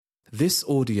This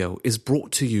audio is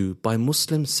brought to you by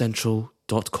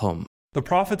MuslimCentral.com. The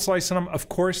Prophet ﷺ, of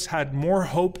course, had more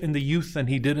hope in the youth than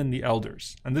he did in the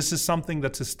elders. And this is something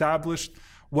that's established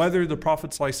whether the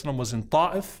Prophet ﷺ was in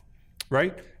Ta'if,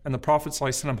 right? And the Prophet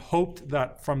ﷺ hoped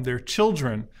that from their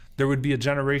children, there would be a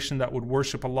generation that would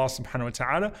worship Allah subhanahu wa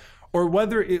ta'ala, or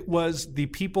whether it was the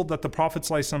people that the Prophet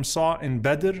ﷺ saw in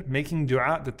Badr making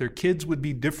dua that their kids would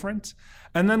be different.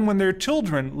 And then when their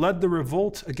children led the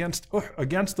revolt against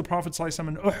the Prophet ﷺ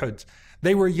in Uhud,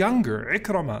 they were younger.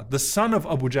 Ikramah, the son of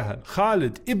Abu Jahl,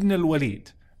 Khalid ibn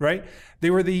al-Walid, right? They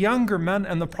were the younger men,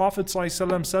 and the Prophet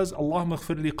ﷺ says, Allahumma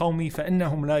ighfir li qawmi fa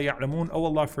innahum la ya'lamun. Oh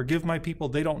Allah, forgive my people,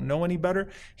 they don't know any better.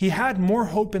 He had more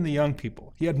hope in the young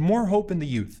people. He had more hope in the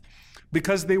youth,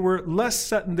 because they were less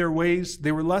set in their ways,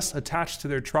 they were less attached to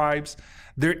their tribes.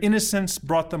 Their innocence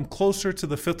brought them closer to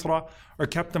the fitrah, or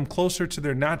kept them closer to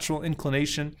their natural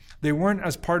inclination. They weren't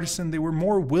as partisan, they were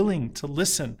more willing to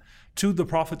listen to the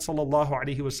Prophet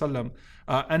ﷺ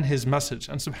and his message.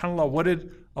 And subhanAllah, what did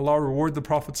Allah reward the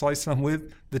Prophet ﷺ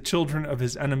with? The children of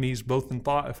his enemies, both in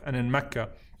Ta'if and in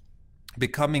Mecca,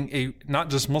 becoming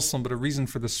not just Muslim, but a reason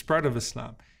for the spread of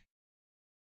Islam.